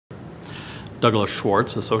Douglas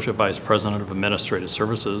Schwartz, Associate Vice President of Administrative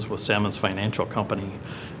Services with Salmon's Financial Company.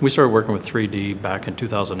 We started working with 3D back in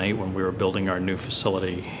 2008 when we were building our new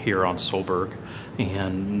facility here on Solberg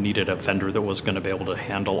and needed a vendor that was going to be able to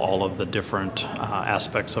handle all of the different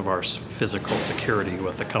aspects of our physical security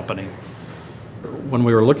with the company. When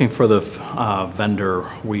we were looking for the vendor,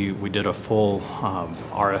 we did a full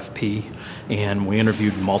RFP and we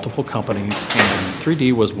interviewed multiple companies, and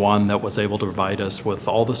 3D was one that was able to provide us with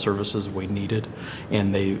all the services we needed,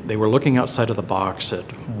 and they were looking outside of the box at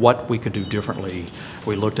what we could do differently.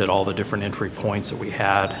 We looked at all the different entry points that we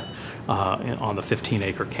had on the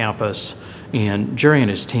 15-acre campus, and Jerry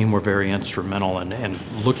and his team were very instrumental in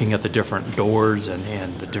looking at the different doors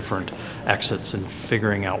and the different exits and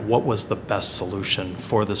figuring out what was the best solution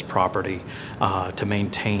for this property to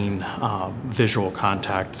maintain visual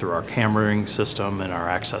contact through our cameraing system and our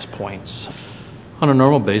access points. On a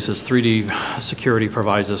normal basis, 3D Security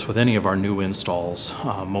provides us with any of our new installs.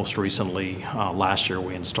 Most recently, last year,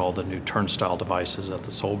 we installed the new turnstile devices at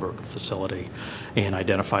the Solberg facility and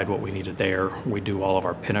identified what we needed there. We do all of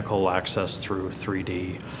our Pinnacle access through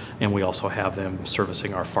 3D, and we also have them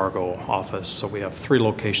servicing our Fargo office. So we have 3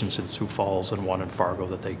 locations in Sioux Falls and 1 in Fargo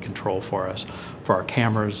that they control for us for our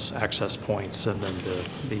cameras, access points, and then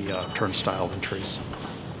the turnstile entries.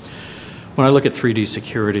 When I look at 3D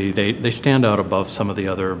Security, they stand out above some of the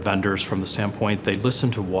other vendors from the standpoint they listen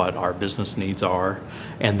to what our business needs are,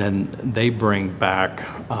 and then they bring back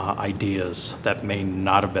ideas that may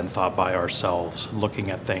not have been thought by ourselves, looking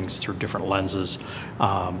at things through different lenses,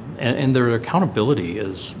 and their accountability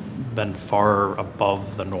has been far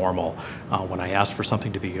above the normal. When I ask for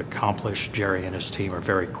something to be accomplished, Jerry and his team are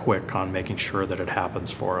very quick on making sure that it happens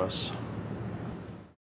for us.